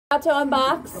About to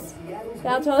unbox.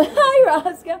 About to. Hi,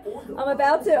 Rosco. I'm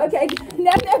about to. Okay.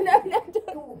 No.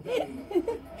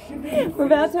 We're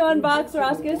about to unbox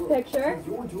Rosco's picture.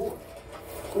 You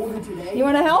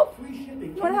want to help?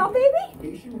 You want to help,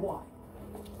 baby?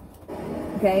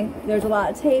 Okay. There's a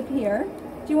lot of tape here.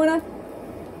 Do you want to?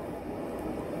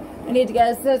 I need to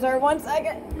get a scissor. 1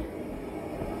 second.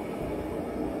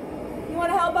 You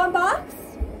want to help unbox?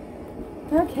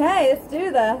 Okay. Let's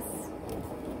do this.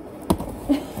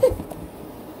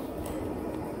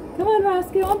 Come on,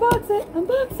 Rosco, unbox it,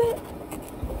 unbox it.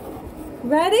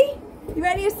 Ready? You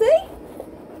ready to see?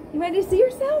 You ready to see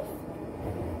yourself?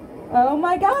 Oh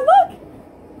my God, look!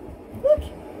 Look,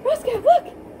 Rosco, look!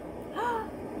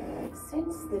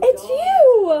 It's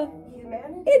you!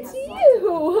 It's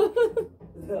you!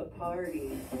 The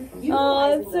party.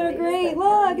 Oh, it's so great.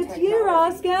 Look, it's you,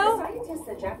 Rosco. Scientists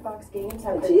at Jackbox Games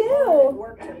have been you.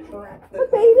 work to crack the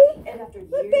Look, baby. And after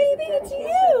Look, years baby, of it's dedication,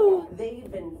 you. They've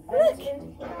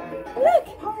invented Look.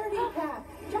 Party Pack.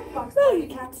 Jackbox Party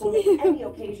Packs will make any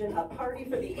occasion a party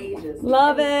for the ages.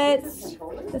 Love it.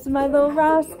 This is my little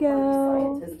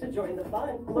Rosco. Scientists to join the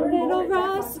fun. Learn little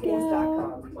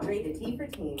Rosco. Rated T for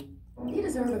teen. You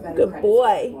deserve a better Good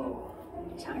boy.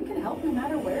 Time can help no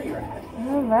matter where you're at.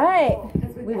 All right.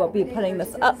 We will be putting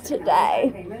this up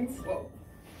today.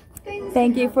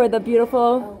 Thank you for the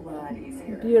beautiful,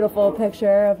 beautiful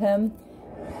picture of him.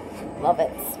 Love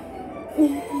it.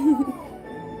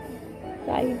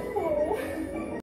 Bye.